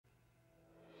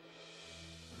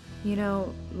You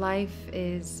know, life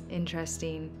is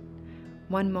interesting.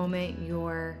 One moment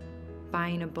you're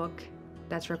buying a book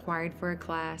that's required for a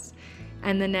class,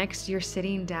 and the next you're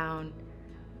sitting down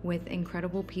with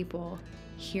incredible people,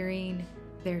 hearing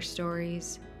their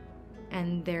stories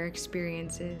and their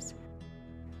experiences.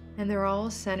 And they're all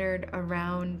centered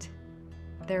around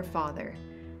their father,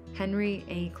 Henry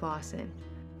A. Clausen,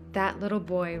 that little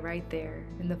boy right there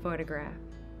in the photograph.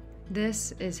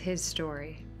 This is his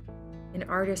story. An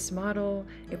artist model,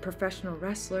 a professional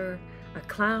wrestler, a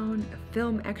clown, a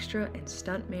film extra and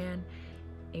stuntman,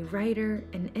 a writer,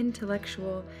 an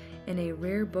intellectual, and a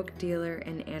rare book dealer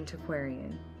and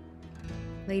antiquarian.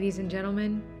 Ladies and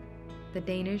gentlemen, the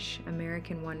Danish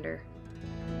American Wonder.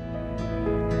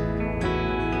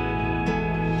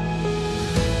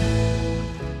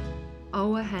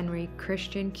 Owe Henry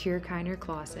Christian Kierkeiner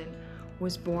Clausen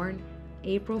was born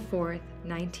April 4th,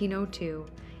 1902,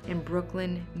 in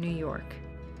Brooklyn, New York.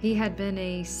 He had been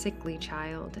a sickly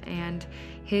child, and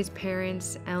his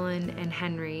parents, Ellen and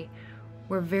Henry,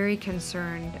 were very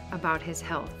concerned about his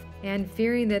health. And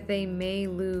fearing that they may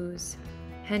lose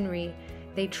Henry,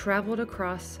 they traveled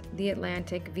across the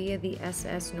Atlantic via the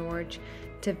SS Norge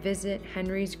to visit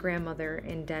Henry's grandmother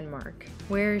in Denmark,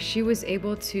 where she was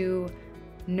able to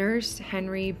nurse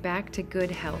Henry back to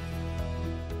good health.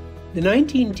 The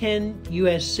 1910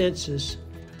 U.S. Census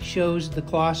shows the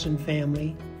Clausen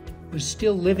family was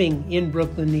still living in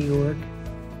Brooklyn, New York.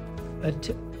 But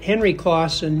Henry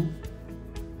Clausen's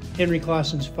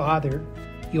father,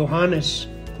 Johannes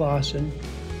Clausen,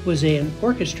 was an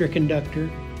orchestra conductor,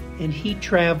 and he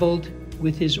traveled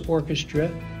with his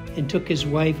orchestra and took his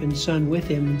wife and son with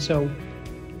him. And so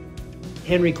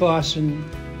Henry Clausen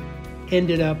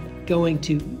ended up going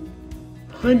to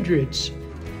hundreds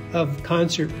of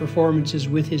concert performances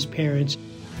with his parents.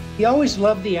 He always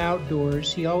loved the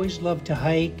outdoors. He always loved to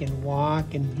hike and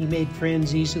walk, and he made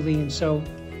friends easily. And so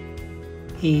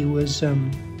he was a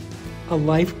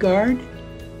lifeguard.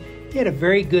 He had a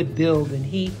very good build, and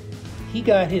he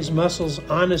got his muscles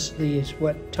honestly, is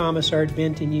what Thomas Hart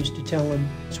Benton used to tell him.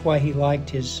 That's why he liked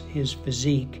his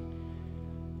physique.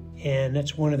 And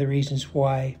that's one of the reasons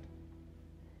why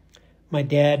my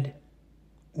dad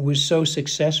was so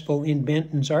successful in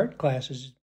Benton's art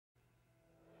classes.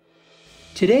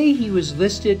 Today he was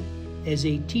listed as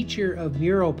a teacher of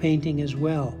mural painting as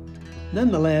well.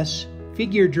 Nonetheless,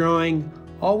 figure drawing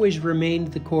always remained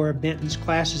the core of Benton's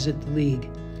classes at the League.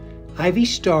 Ivy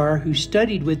Starr, who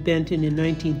studied with Benton in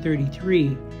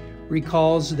 1933,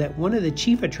 recalls that one of the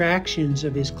chief attractions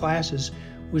of his classes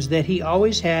was that he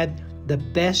always had the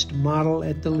best model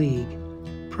at the League,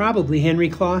 probably Henry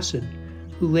Clausen,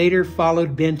 who later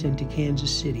followed Benton to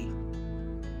Kansas City.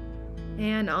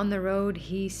 And on the road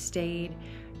he stayed,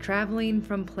 traveling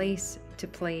from place to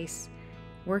place,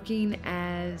 working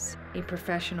as a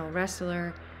professional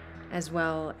wrestler as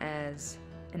well as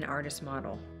an artist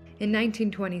model. In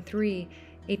 1923,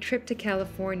 a trip to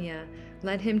California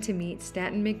led him to meet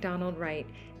Stanton McDonald Wright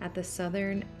at the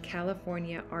Southern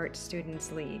California Art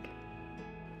Students League.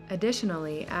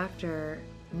 Additionally, after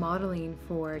modeling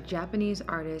for Japanese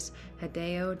artist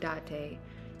Hideo Date,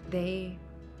 they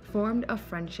formed a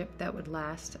friendship that would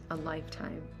last a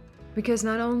lifetime. Because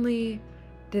not only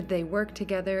did they work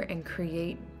together and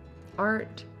create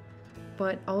art,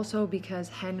 but also because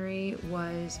Henry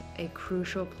was a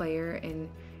crucial player in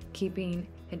keeping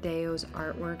Hideo's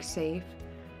artwork safe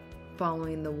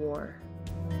following the war.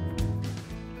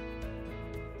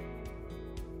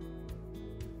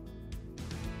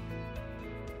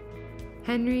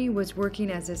 Henry was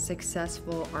working as a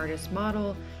successful artist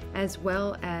model as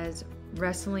well as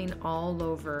wrestling all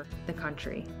over the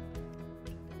country.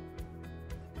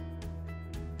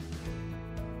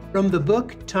 From the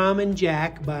book Tom and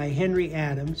Jack by Henry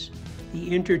Adams,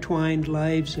 The Intertwined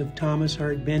Lives of Thomas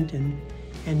Hart Benton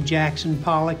and Jackson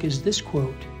Pollock, is this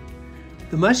quote: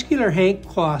 "The muscular Hank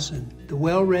Clausen, the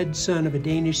well-read son of a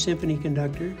Danish symphony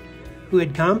conductor who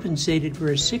had compensated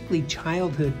for a sickly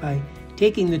childhood by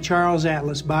taking the Charles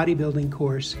Atlas bodybuilding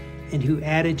course, and who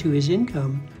added to his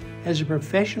income as a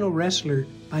professional wrestler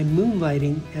by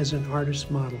moonlighting as an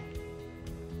artist model."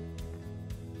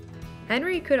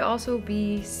 Henry could also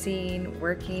be seen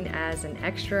working as an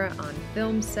extra on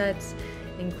film sets,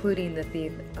 including The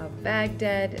Thief of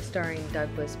Baghdad, starring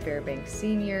Douglas Fairbanks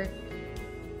Sr.,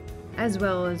 as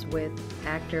well as with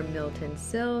actor Milton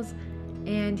Sills.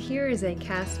 And here is a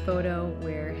cast photo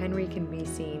where Henry can be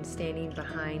seen standing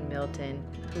behind Milton,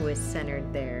 who is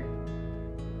centered there.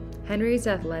 Henry's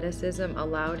athleticism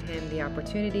allowed him the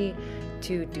opportunity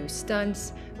to do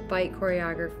stunts, fight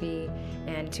choreography,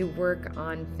 and to work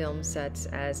on film sets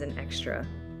as an extra.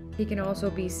 He can also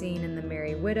be seen in The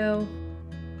Merry Widow.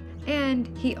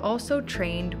 And he also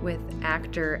trained with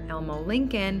actor Elmo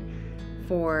Lincoln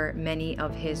for many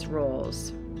of his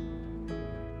roles.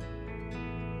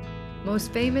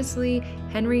 Most famously,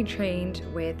 Henry trained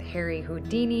with Harry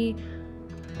Houdini.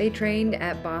 They trained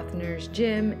at Bothner's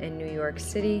Gym in New York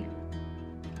City.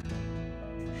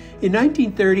 In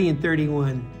 1930 and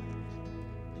 31,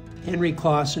 Henry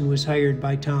Clausen was hired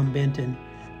by Tom Benton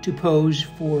to pose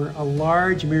for a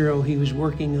large mural he was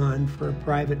working on for a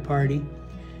private party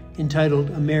entitled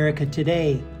America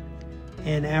Today.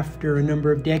 And after a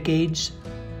number of decades,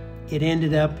 it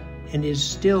ended up and is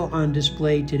still on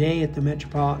display today at the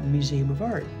Metropolitan Museum of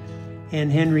Art.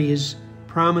 And Henry is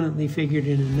prominently figured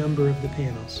in a number of the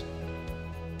panels.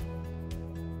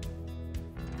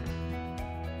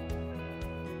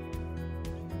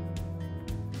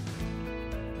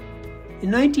 In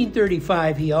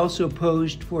 1935, he also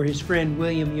posed for his friend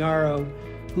William Yarrow,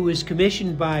 who was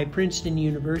commissioned by Princeton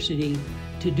University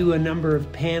to do a number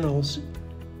of panels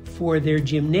for their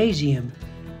gymnasium.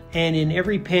 And in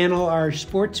every panel are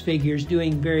sports figures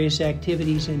doing various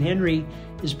activities, and Henry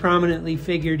is prominently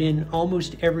figured in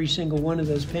almost every single one of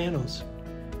those panels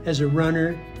as a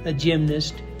runner, a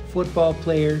gymnast, football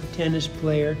player, tennis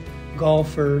player,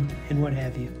 golfer, and what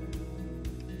have you.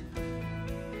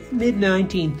 In the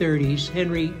mid-1930s,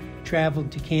 Henry traveled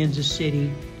to Kansas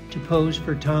City to pose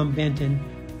for Tom Benton,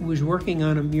 who was working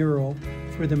on a mural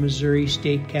for the Missouri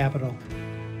State Capitol.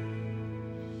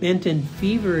 Benton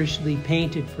feverishly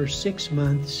painted for 6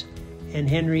 months, and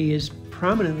Henry is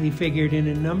prominently figured in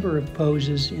a number of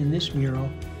poses in this mural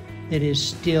that is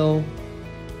still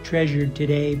treasured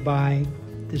today by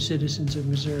the citizens of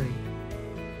Missouri.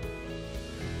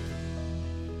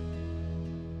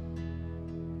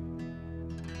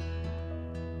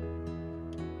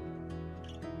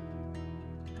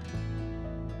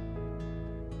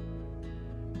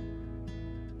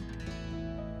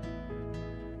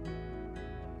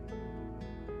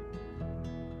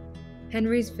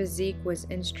 Henry's physique was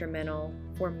instrumental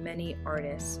for many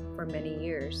artists for many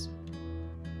years.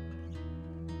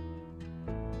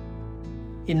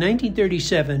 In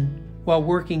 1937, while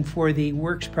working for the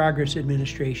Works Progress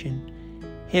Administration,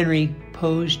 Henry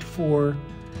posed for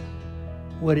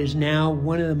what is now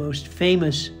one of the most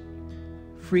famous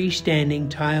freestanding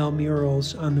tile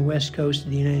murals on the west coast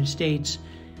of the United States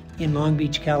in Long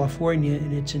Beach, California,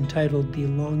 and it's entitled The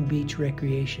Long Beach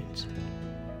Recreations.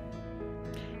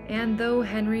 And though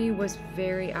Henry was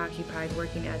very occupied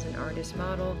working as an artist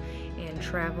model and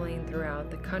traveling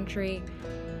throughout the country,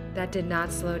 that did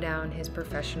not slow down his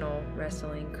professional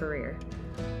wrestling career.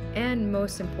 And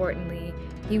most importantly,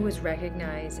 he was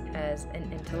recognized as an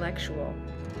intellectual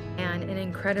and an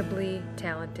incredibly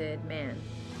talented man.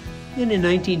 And in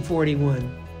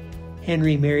 1941,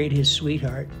 Henry married his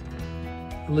sweetheart,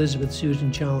 Elizabeth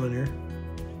Susan Challoner,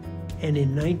 and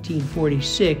in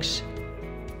 1946,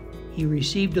 he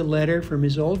received a letter from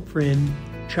his old friend,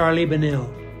 Charlie Bunnell,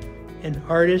 an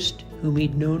artist whom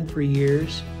he'd known for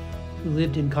years, who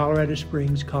lived in Colorado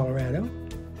Springs, Colorado.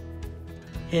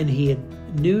 And he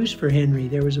had news for Henry.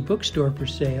 There was a bookstore for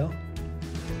sale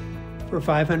for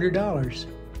 $500.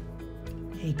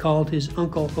 He called his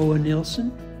uncle Owen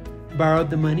Nilsson, borrowed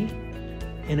the money,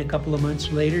 and a couple of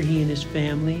months later, he and his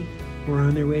family were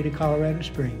on their way to Colorado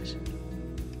Springs.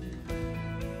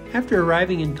 After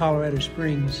arriving in Colorado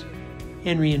Springs,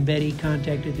 Henry and Betty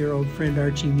contacted their old friend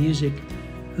Archie Music,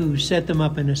 who set them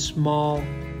up in a small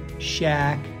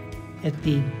shack at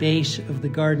the base of the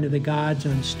Garden of the Gods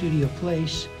on Studio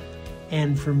Place.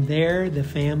 And from there, the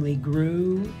family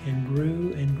grew and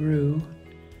grew and grew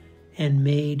and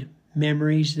made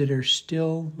memories that are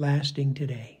still lasting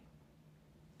today.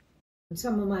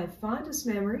 Some of my fondest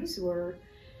memories were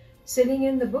sitting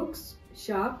in the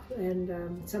bookshop,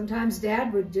 and sometimes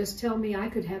Dad would just tell me I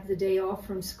could have the day off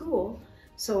from school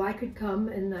so I could come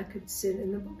and I could sit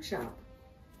in the bookshop.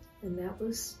 And that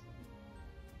was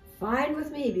fine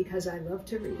with me because I love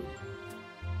to read.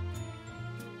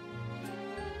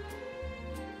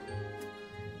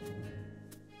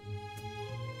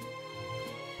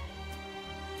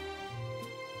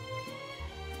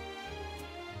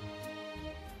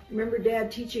 Remember Dad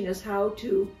teaching us how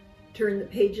to turn the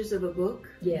pages of a book?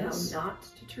 Yes. How not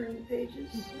to turn the pages?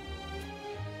 Mm-hmm.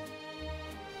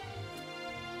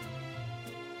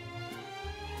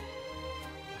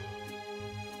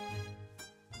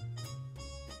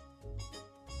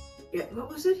 Yeah, what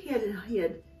was it? He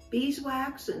had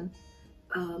beeswax and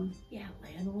lanolin.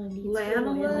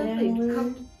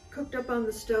 They cooked up on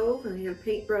the stove, and he had a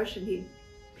paintbrush, and he'd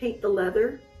paint the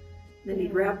leather. Then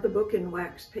he'd wrap the book in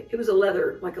wax paper. It was a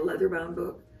leather, like a leather-bound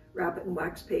book. Wrap it in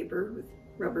wax paper with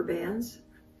rubber bands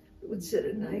that would sit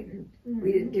at night, and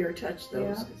we didn't dare touch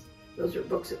those. Yeah. 'Cause those are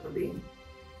books that were being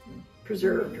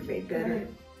preserved or made better. Right.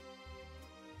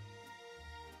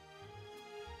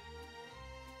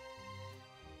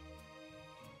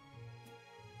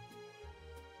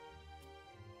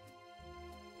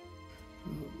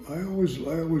 I always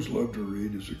loved to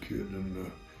read as a kid,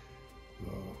 and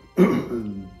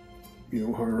and you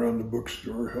know, hung around the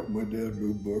bookstore, helped my dad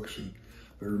move books, and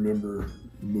I remember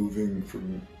moving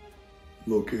from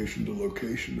location to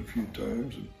location a few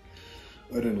times, and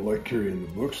I didn't like carrying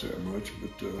the books that much,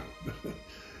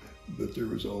 but there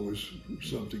was always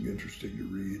something interesting to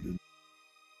read.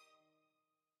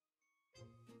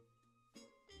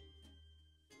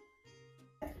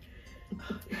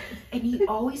 And he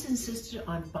always insisted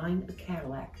on buying a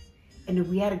Cadillac. And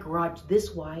we had a garage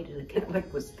this wide, and the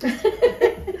Cadillac was this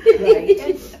right.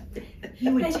 And he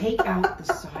would take out the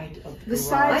side of the garage.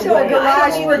 sides I know, of the but I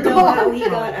garage don't were even know how gone. he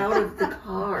got out of the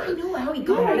car. I know how he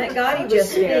got out. Thank God he was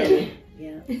Just spinning,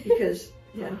 Yeah. because,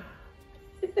 yeah.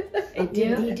 It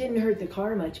Yeah. he didn't hurt the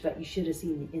car much, but you should have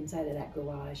seen the inside of that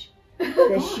garage. The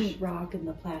Gosh. sheetrock and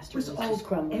the plaster It was was all just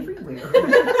crumbling.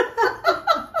 everywhere.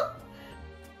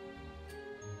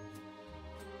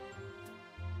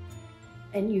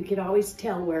 And you could always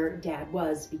tell where Dad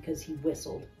was because he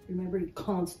whistled. Remember, he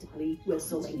constantly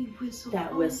whistling. He whistled.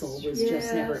 That whistle was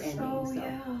just never ending. Oh, So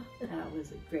yeah. that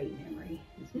was a great memory,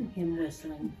 him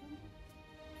whistling.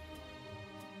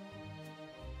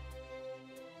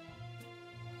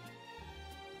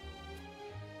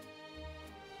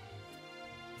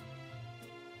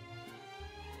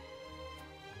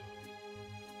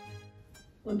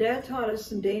 Well, Dad taught us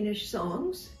some Danish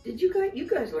songs. Did you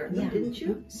guys learn them, Yeah. didn't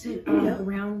you? Sit Yeah.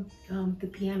 around the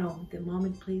piano. The mom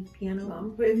would play the piano.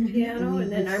 Mom played the piano, we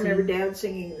and then would I remember sing. Dad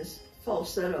singing this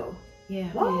falsetto.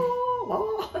 Yeah. La,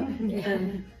 la,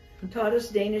 and taught us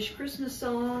Danish Christmas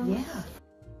songs. Yeah.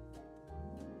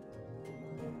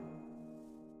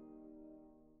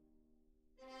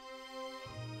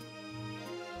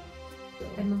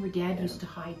 I remember Dad used to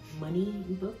hide money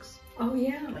in books, Oh,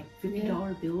 yeah. like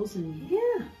 $50 bills, and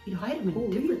Yeah. he'd hide them in Oh,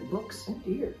 different really? books. Oh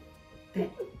dear. That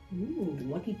the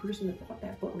lucky person that bought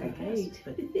that book, I guess. Right.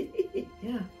 But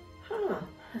yeah. Huh.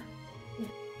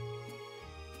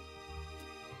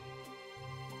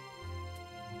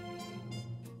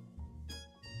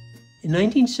 In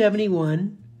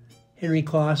 1971, Henry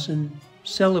Clausen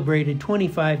celebrated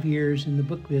 25 years in the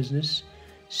book business,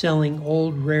 selling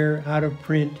old, rare,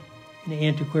 out-of-print and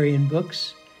antiquarian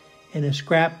books, and a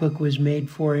scrapbook was made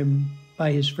for him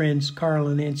by his friends Carl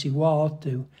and Nancy Wall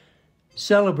to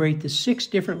celebrate the 6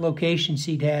 different locations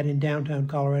he'd had in downtown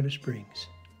Colorado Springs.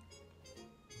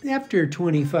 After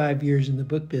 25 years in the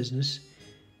book business,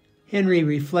 Henry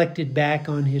reflected back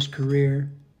on his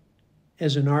career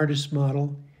as an artist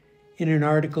model in an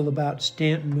article about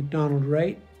Stanton MacDonald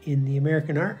Wright in the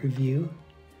American Art Review,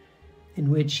 in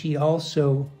which he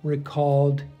also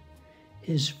recalled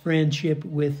his friendship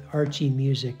with Archie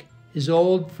Music, his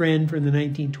old friend from the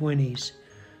 1920s,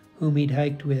 whom he'd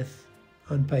hiked with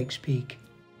on Pikes Peak.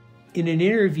 In an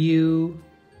interview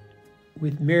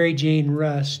with Mary Jane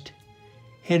Rust,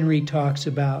 Henry talks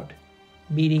about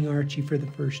meeting Archie for the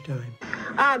first time.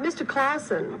 Mr.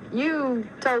 Clausen, you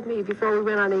told me before we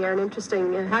went on the air, and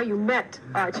interesting, how you met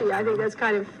Archie. I think that's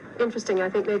kind of interesting. I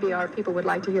think maybe our people would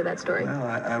like to hear that story. Well,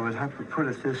 I would have to put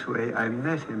it this way. I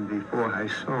met him before I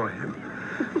saw him.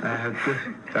 I had just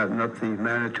gotten up the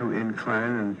Manitou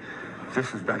Incline, and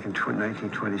this was back in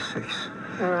 1926.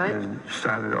 All right. And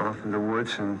started off in the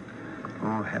woods, and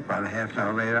about a half an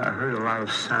hour later, I heard a lot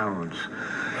of sounds.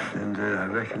 And I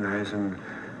recognized him.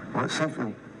 Well,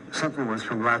 something was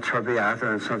from La Traviata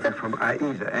and something from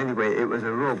Aida. Anyway, it was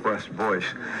a robust voice,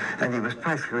 and he was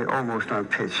practically almost on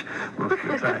pitch most of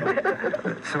the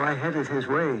time. So I headed his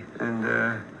way, and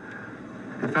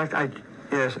in fact,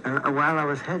 and while I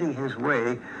was heading his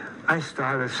way, I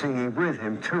started singing with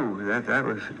him too. That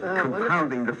was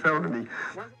compounding the felony.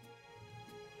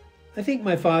 I think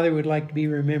my father would like to be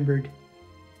remembered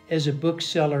as a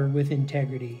bookseller with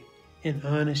integrity and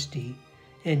honesty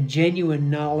and genuine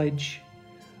knowledge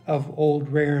of old,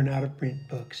 rare, and out-of-print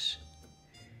books.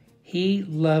 He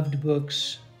loved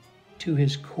books to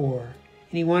his core,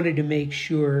 and he wanted to make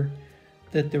sure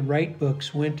that the right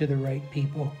books went to the right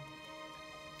people.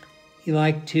 He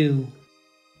liked to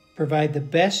provide the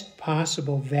best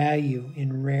possible value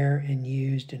in rare and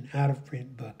used and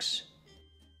out-of-print books.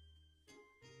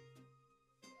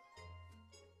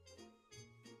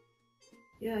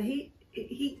 Yeah, he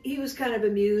was kind of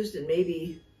amused and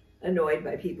maybe annoyed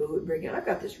by people who would bring in, I've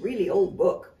got this really old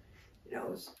book, you know,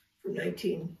 it was from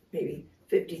maybe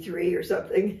 53 or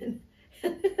something.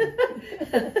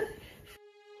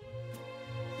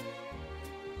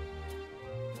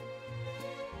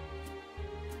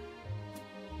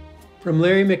 From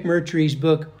Larry McMurtry's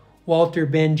book, Walter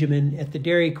Benjamin at the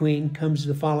Dairy Queen, comes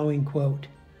the following quote: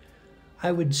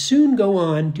 "I would soon go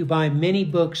on to buy many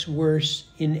books worse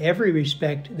in every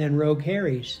respect than Rogue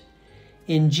Harry's.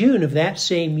 In June of that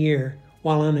same year,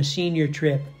 while on a senior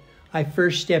trip, I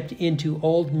first stepped into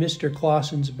old Mr.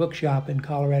 Clausen's bookshop in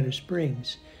Colorado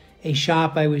Springs, a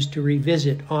shop I was to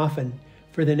revisit often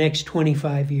for the next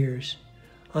 25 years.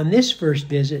 On this first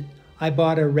visit, I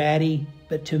bought a ratty,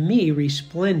 but to me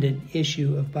resplendent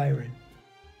issue of Byron."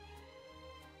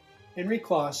 Henry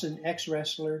Clausen,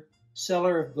 ex-wrestler,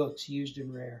 seller of books used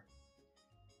and rare.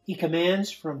 He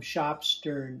commands from shop's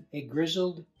stern a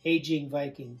grizzled, aging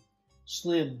Viking,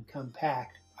 slim,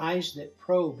 compact, eyes that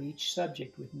probe each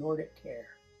subject with Nordic care.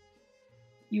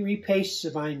 He repastes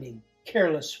a binding,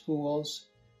 careless fools,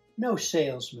 no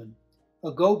salesman,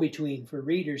 a go-between for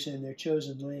readers and their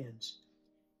chosen lands.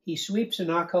 He sweeps an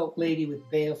occult lady with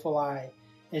baleful eye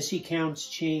as he counts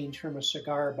change from a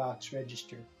cigar box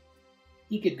register.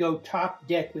 He could go top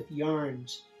deck with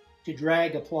yarns to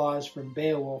drag applause from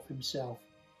Beowulf himself,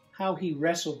 how he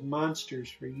wrestled monsters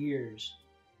for years.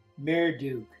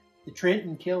 Merduk, the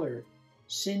Trenton killer,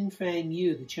 Sin Fang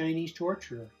Yu, the Chinese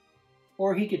torturer.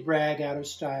 Or he could brag out of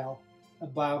style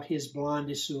about his blonde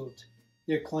Iseult,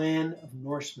 their clan of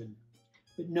Norsemen.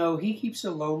 But no, he keeps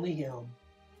a lonely helm,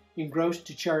 engrossed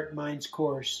to chart mind's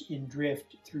course in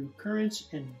drift through currents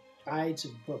and tides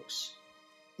of books,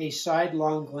 a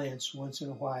sidelong glance once in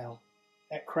a while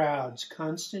at crowds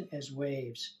constant as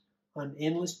waves on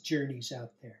endless journeys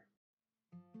out there.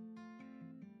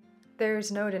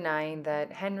 There's no denying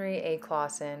that Henry A.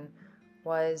 Clausen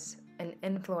was an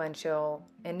influential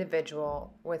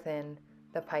individual within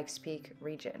the Pikes Peak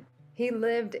region. He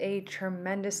lived a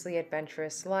tremendously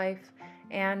adventurous life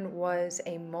and was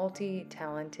a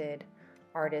multi-talented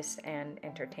artist and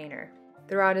entertainer.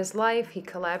 Throughout his life, he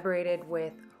collaborated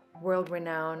with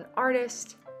world-renowned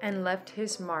artists and left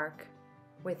his mark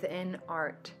within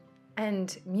art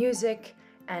and music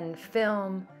and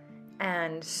film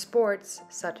and sports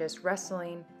such as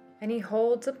wrestling, and he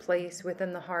holds a place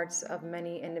within the hearts of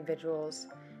many individuals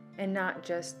and not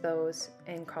just those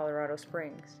in Colorado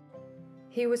Springs.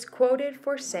 He was quoted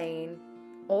for saying,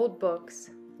 "Old books,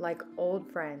 like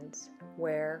old friends,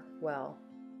 wear well."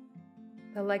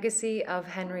 The legacy of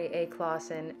Henry A.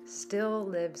 Clausen still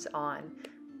lives on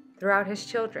throughout his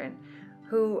children,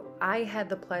 who I had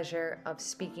the pleasure of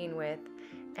speaking with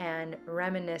and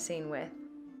reminiscing with.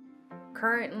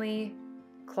 Currently,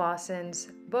 Clausen's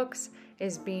books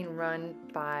is being run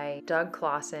by Doug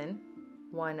Clausen,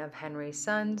 one of Henry's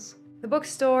sons. The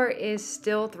bookstore is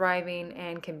still thriving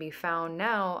and can be found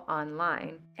now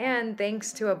online. And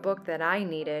thanks to a book that I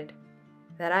needed,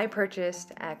 that I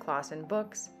purchased at Clausen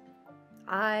Books,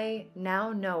 I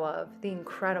now know of the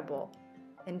incredible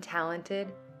and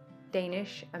talented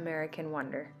Danish American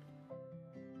wonder.